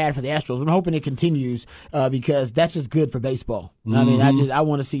know it's bad for the Astros, but I'm hoping it continues because that's just good for baseball. Mm-hmm. I mean, I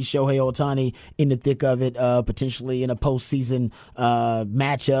want to see Shohei Ohtani in the thick of it, potentially in a postseason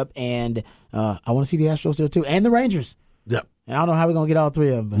matchup, and I want to see the Astros there too, and the Rangers. Yep. And I don't know how we're going to get all 3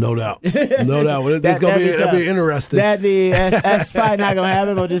 of them. No doubt. No doubt. That'll be interesting. That's probably not going to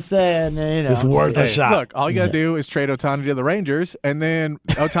happen, but just saying. It's worth a shot. Look, all you got to do is trade Ohtani to the Rangers, and then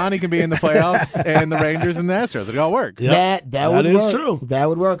Ohtani can be in the playoffs, and the Rangers and the Astros. It'll all work. Yep. That would work. True. That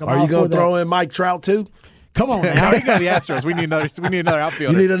would work. Are you going to throw in Mike Trout, too? Come on, man. No, you go to the Astros. We need another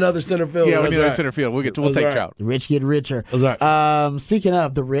outfielder. You need another center fielder. Yeah, we need another center fielder. We'll take Trout. The rich get richer. That's right. Speaking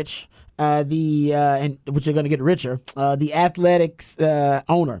of the rich, and which are going to get richer. The Athletics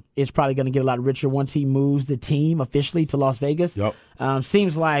owner is probably going to get a lot richer once he moves the team officially to Las Vegas. Yep.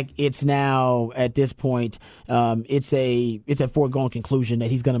 Seems like it's now at this point, it's a foregone conclusion that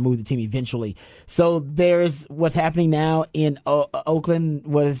he's going to move the team eventually. So there's what's happening now in Oakland,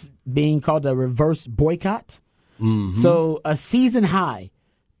 what is being called a reverse boycott. Mm-hmm. So a season high.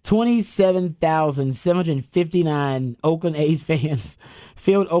 27,759 Oakland A's fans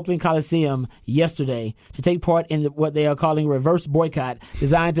filled Oakland Coliseum yesterday to take part in what they are calling a reverse boycott,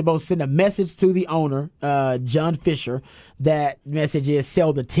 designed to both send a message to the owner, John Fisher. That message is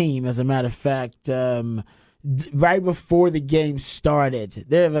sell the team, as a matter of fact. Right before the game started,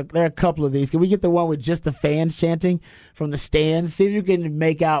 there are a couple of these. Can we get the one with just the fans chanting from the stands? See if you can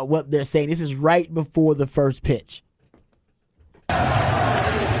make out what they're saying. This is right before the first pitch.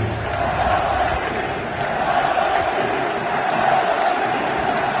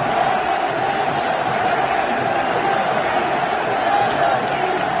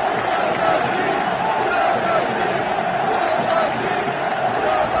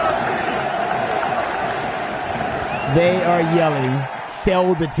 They are yelling,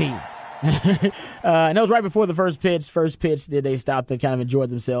 sell the team. And that was right before the first pitch. They stopped and kind of enjoyed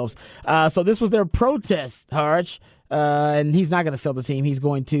themselves. So this was their protest, Harge. And he's not going to sell the team. He's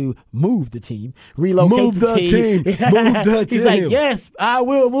going to move the team, relocate the team. Move the team. He's like, yes, I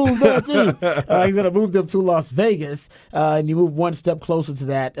will move the team. He's going to move them to Las Vegas. And you move one step closer to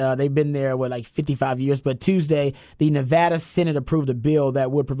that. They've been there, like 55 years. But Tuesday, the Nevada Senate approved a bill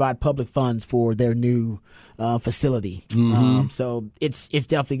that would provide public funds for their new facility. Mm-hmm. So it's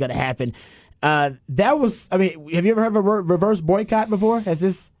definitely going to happen. That was, have you ever heard of a reverse boycott before?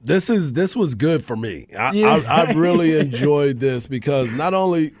 This was good for me. I really enjoyed this because not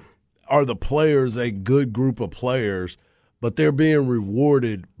only are the players a good group of players, but they're being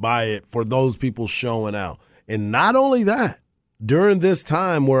rewarded by it for those people showing out. And not only that, during this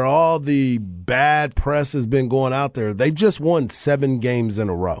time where all the bad press has been going out there, they've just won 7 games in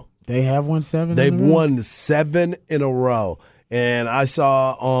a row. They have won 7? They've won 7 in a row. And I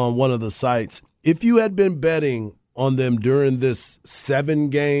saw on one of the sites, if you had been betting on them during this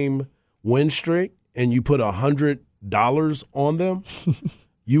 7-game win streak and you put $100 on them,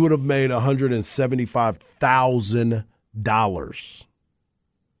 you would have made $175,000.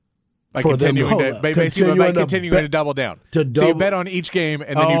 By For them continuing to double down. So you bet on each game,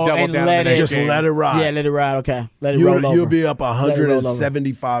 and then you double down the next just game. Let it ride. Yeah, let it ride. Okay, let it roll over. You'll be up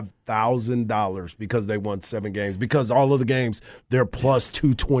 $175,000 because they won 7 games. Because all of the games, they're plus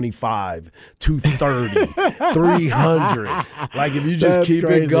 225, 230, 300. Like, if you just That's keep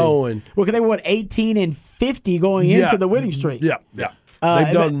crazy. it going. Well, because they won 18 and 50 going into the winning streak. Yeah.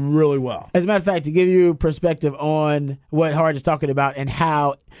 They've done really well. As a matter of fact, to give you perspective on what Hard is talking about and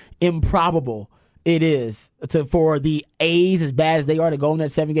how improbable it is for the A's, as bad as they are, to go on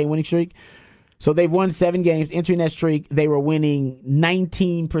that 7-game winning streak. So they've won 7 games. Entering that streak, they were winning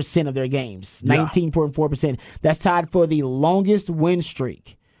 19% of their games, 19.4%. That's tied for the longest win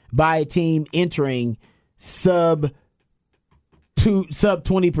streak by a team entering sub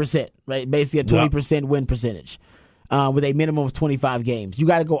 20%, right? Basically a 20% win percentage. With a minimum of 25 games. You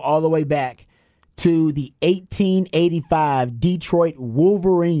got to go all the way back to the 1885 Detroit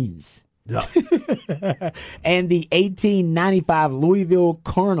Wolverines and the 1895 Louisville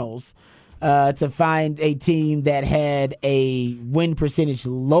Cardinals to find a team that had a win percentage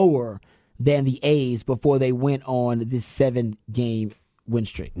lower than the A's before they went on this 7-game win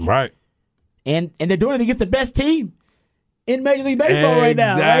streak. Right. And they're doing it against the best team in Major League Baseball right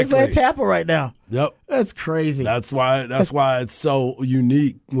now. They're playing Tampa right now. Yep. That's crazy. That's why it's so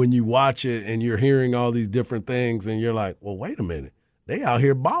unique when you watch it and you're hearing all these different things and you're like, well, wait a minute. They out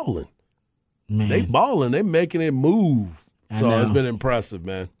here balling. Man. They balling. They making it move. So it's been impressive,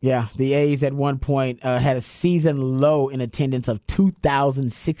 man. Yeah, the A's at one point had a season low in attendance of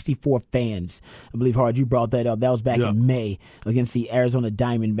 2,064 fans. I believe, Hard, you brought that up. That was back in May against the Arizona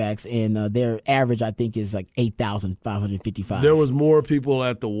Diamondbacks, and their average, I think, is like 8,555. There was more people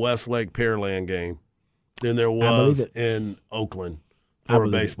at the Westlake Pearland game than there was in Oakland for a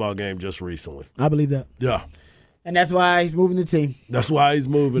baseball game just recently. I believe that. Yeah. And that's why he's moving the team. That's why he's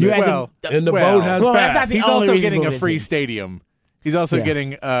moving it. And the vote has passed. He's also getting a free stadium. He's also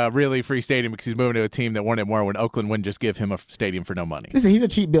getting a really free stadium because he's moving to a team that wanted more when Oakland wouldn't just give him a stadium for no money. Listen, he's a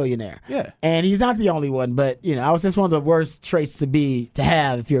cheap billionaire. Yeah. And he's not the only one, but, I was just one of the worst traits to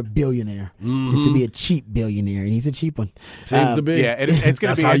have if you're a billionaire, is to be a cheap billionaire, and he's a cheap one. Seems to be. Yeah, it's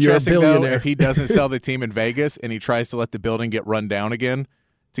going to be interesting, though, if he doesn't sell the team in Vegas and he tries to let the building get run down again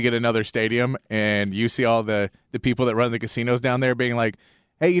to get another stadium, and you see all the people that run the casinos down there being like,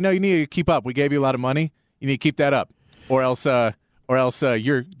 hey, you need to keep up. We gave you a lot of money. You need to keep that up, or else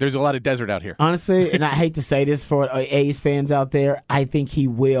there's a lot of desert out here. Honestly, and I hate to say this for A's fans out there, I think he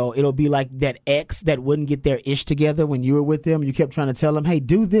will. It'll be like that ex that wouldn't get their ish together when you were with them. You kept trying to tell them, hey,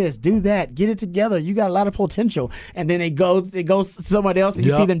 do this, do that, get it together. You got a lot of potential. And then they go to somebody else and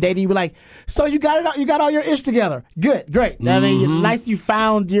you see them dating. You be like, so you got all your ish together. Good, great. I mean, nice. You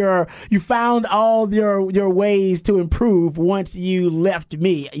found all your ways to improve once you left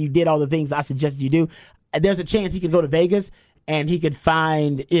me. You did all the things I suggested you do. There's a chance he could go to Vegas and he could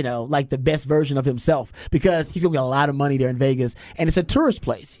find, like the best version of himself because he's going to get a lot of money there in Vegas. And it's a tourist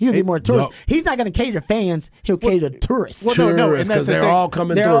place. He'll get more tourists. He's not going to cater to fans. He'll cater to tourists. Well, no, because they're all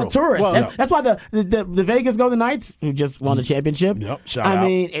coming through. They're all tourists. Well, that's why the Vegas Golden Knights, who just won the championship. Yep, shout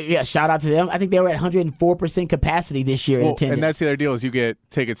out. Shout out to them. I think they were at 104% capacity this year in attendance. And that's the other deal is you get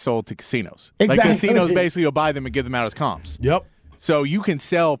tickets sold to casinos. Exactly. Like casinos basically will buy them and give them out as comps. Yep. So you can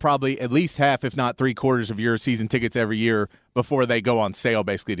sell probably at least half, if not 3/4 of your season tickets every year before they go on sale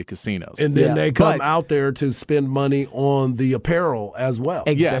basically to casinos. And then they come out there to spend money on the apparel as well.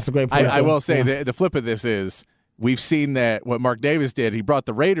 Yeah, that's a great point. I will say the flip of this is we've seen that what Mark Davis did, he brought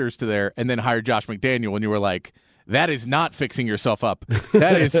the Raiders to there and then hired Josh McDaniel, and you were like, that is not fixing yourself up.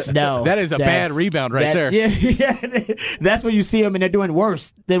 That is that is a bad rebound right there. Yeah, that's when you see them and they're doing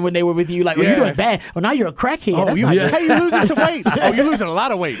worse than when they were with you. Like, you're doing bad. Well, now you're a crackhead. Oh, hey, you're losing some weight. Oh, you're losing a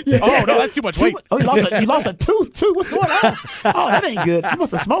lot of weight. Oh, no, that's too much weight. Oh, you lost a tooth, too. What's going on? Oh, that ain't good. You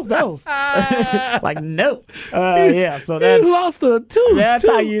must have smoked those. Like, no. So that's... You lost a tooth, That's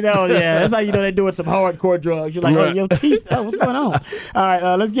how you know, that's how you know they're doing some hardcore drugs. You're like, oh, your teeth. Oh, what's going on? All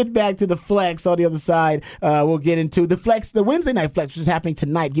right, let's get back to the flex on the other side. We'll get into the flex, the Wednesday night flex, which is happening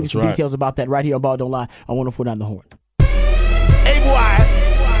tonight. Give you some details about that right here on Ball Don't Lie on 104.9 The Horn. Hey, boy,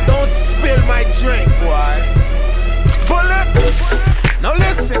 don't spill my drink, boy. Bullet. Now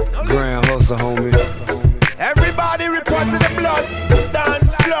listen. Grand hustle, homie. Everybody report to the blood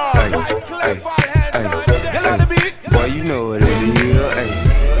dance floor. You know the beat? Boy, you know what it is.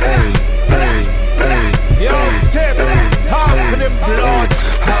 Yo, Tip, talk to the blood.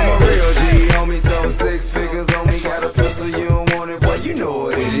 I'm a real G, homie. Told 6 figures on me. Got a pistol, you don't want it. Boy, you know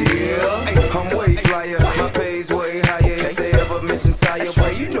what it is. I'm way flyer. My pay's way higher. If they ever mention Sire,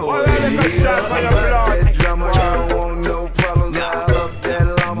 boy, you know what it is. That drama, I don't want no problems. I love that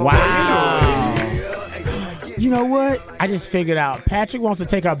llama. Wow. just figured out. Patrick wants to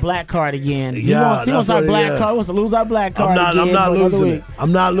take our black card again. He Yeah, wants our black card. He wants to lose our black card again. I'm not losing it.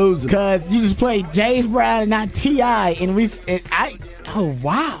 I'm not losing it. Because you just played James Brown and not T.I. Oh,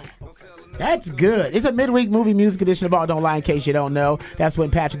 wow. That's good. It's a midweek movie music edition of Ball Don't Lie, in case you don't know. That's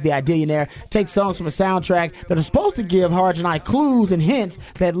when Patrick the Idillionaire takes songs from a soundtrack that are supposed to give Harge and I clues and hints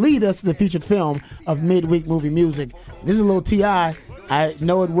that lead us to the featured film of midweek movie music. This is a little T.I. I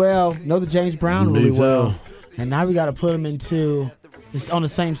know it well, know the James Brown really well. And now we got to put him into this on the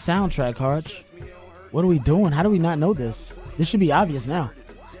same soundtrack, Harge. What are we doing? How do we not know this? This should be obvious now.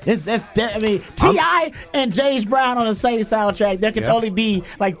 T.I. and James Brown on the same soundtrack. There can only be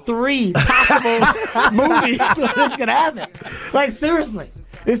like 3 possible movies where this could happen. Like, seriously.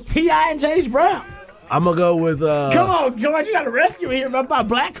 It's T.I. and James Brown. I'm going to go with... Come on, George. You got to rescue me here. My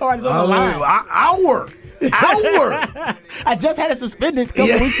black card is on the line. I'll work. I just had it suspended a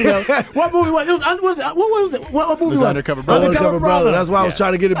couple weeks ago. What movie was it? What was it? What movie was it? Undercover Brother. Undercover Brother. That's why I was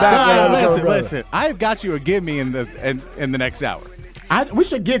trying to get it back. Listen. I've got you a gimme in the next hour. We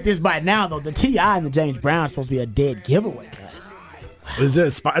should get this by now, though. The T.I. and the James Brown are supposed to be a dead giveaway, guys. Is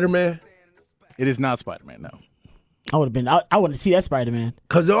it Spider-Man? It is not Spider-Man, no. I wanted to see that Spider-Man.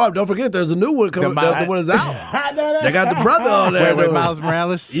 Because don't forget, there's a new one coming. The one is out. They got the brother on there. Wait, Miles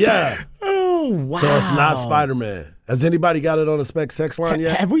Morales? Yeah. Oh, wow. So it's not Spider-Man. Has anybody got it on the spec sex line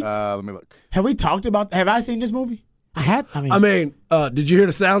yet? Have we? Let me look. Have we talked about? Have I seen this movie? I have. Did you hear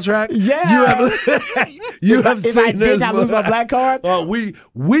the soundtrack? Yeah. You have seen this. Did I lose my black card? We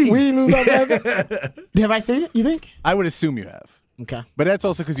lose our black card. Have I seen it? You think? I would assume you have. Okay. But that's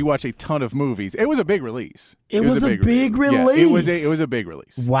also because you watch a ton of movies. It was a big release. It was a big release. Yeah, it was a big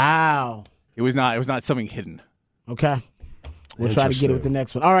release. Wow. It was not something hidden. Okay. We'll try to get it with the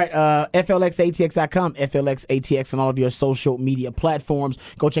next one. All right, FLXATX.com, FLXATX on all of your social media platforms.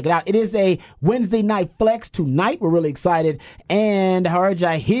 Go check it out. It is a Wednesday night flex tonight. We're really excited. And Harge,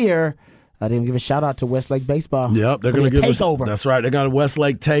 I hear... I didn't give a shout out to Westlake Baseball. Yep, they're going to give a takeover. That's right. They got a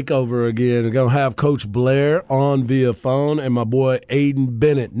Westlake takeover again. They're going to have Coach Blair on via phone, and my boy Aiden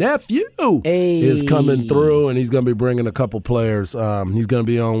Bennett, nephew, is coming through, and he's going to be bringing a couple players. He's going to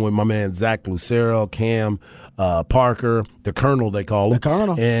be on with my man Zach Lucero, Cam Parker, the Colonel they call him, the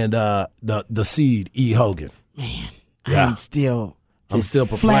Colonel, and the Seed E Hogan. Man, I'm still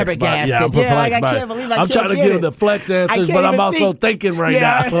perplexed by it. Yeah, I'm perplexed I can't believe I'm trying to give the flex answers, but I'm also thinking right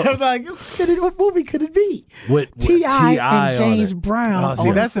now. I'm like, what movie could it be? With T.I. and James Brown.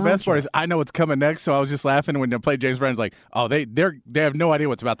 See, that's the best part is I know what's coming next, so I was just laughing when they played James Brown. It's like, oh, they have no idea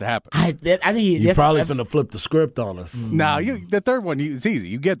what's about to happen. I think you're probably finna flip the script on us. No, the third one, it's easy.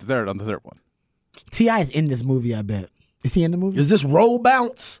 You get the third on the third one. T.I. is in this movie, I bet. Is he in the movie? Is this Roll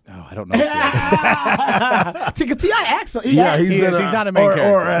Bounce? Oh, I don't know. T.I. acts. He's not a main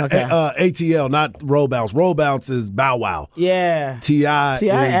character. Or ATL, not Roll Bounce. Roll Bounce is Bow Wow. Yeah. T.I. acts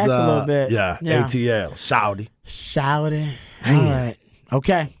a little bit. Yeah, ATL. Shouty. All right.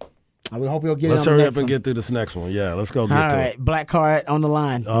 Okay. We hope you'll get let's it on hurry the up next and one. get through this next one. Yeah, let's go get to it. All right, black card on the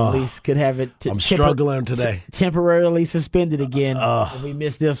line. At least could have it. I'm struggling today. Temporarily suspended again. We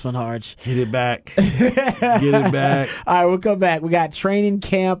missed this one, Harge. Get it back. Get it back. All right, we'll come back. We got training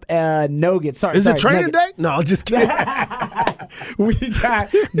camp nuggets. Is it training day? No, I'm just kidding. We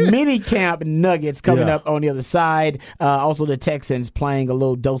got mini camp nuggets coming up on the other side. Also, the Texans playing a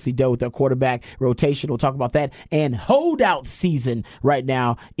little do-si-do with their quarterback rotation. We'll talk about that. And holdout season right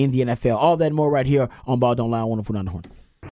now in the NFL. All that and more right here on Ball Don't Lie on 104.9 The Horn.